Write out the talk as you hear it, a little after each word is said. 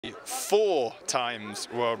4 times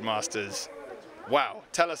World Masters. Wow,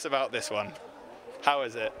 tell us about this one. How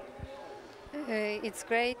is it? It's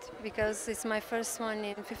great because it's my first one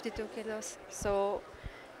in 52 kilos. So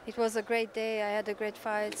it was a great day. I had a great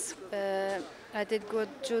fights. I did good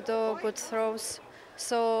judo, good throws.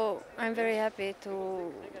 So I'm very happy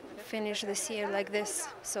to finish this year like this.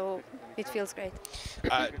 So it feels great.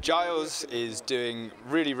 Giles is doing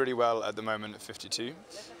really well at the moment at 52.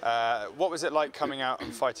 What was it like coming out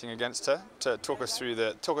and fighting against her? To talk us through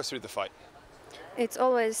the fight. It's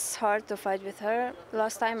always hard to fight with her.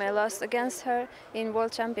 Last time I lost against her in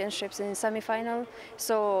World Championships in semi-final,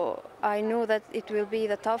 so I knew that it will be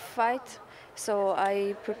the tough fight. So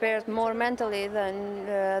I prepared more mentally than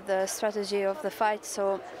the strategy of the fight.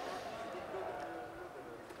 So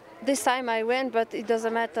this time I win, but it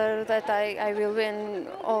doesn't matter that I will win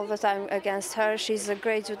all the time against her. She's a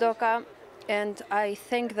great judoka, and I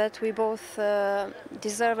think that we both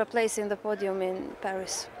deserve a place in the podium in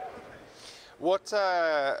Paris. What's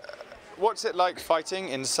it like fighting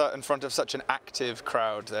in front of such an active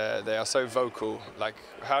crowd? They are so vocal. Like,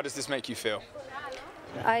 how does this make you feel?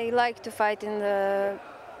 I like to fight in the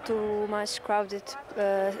too much crowded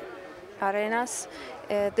arenas.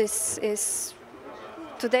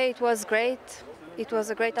 Today it was great. It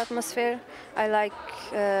was a great atmosphere. I like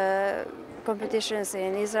competitions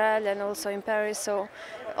in Israel and also in Paris. So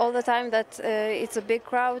all the time that it's a big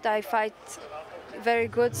crowd, I fight very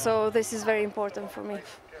good, so this is very important for me.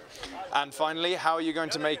 And finally, how are you going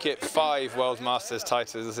to make it 5 World Masters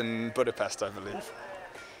titles in Budapest, I believe?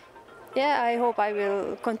 Yeah, I hope I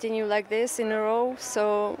will continue like this in a row.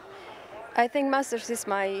 So I think Masters is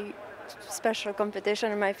my special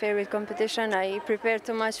competition, my favorite competition. I prepare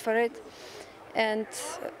too much for it, and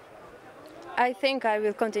I think I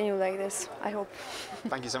will continue like this, I hope.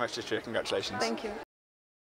 Thank you so much, Distria. Congratulations. Thank you.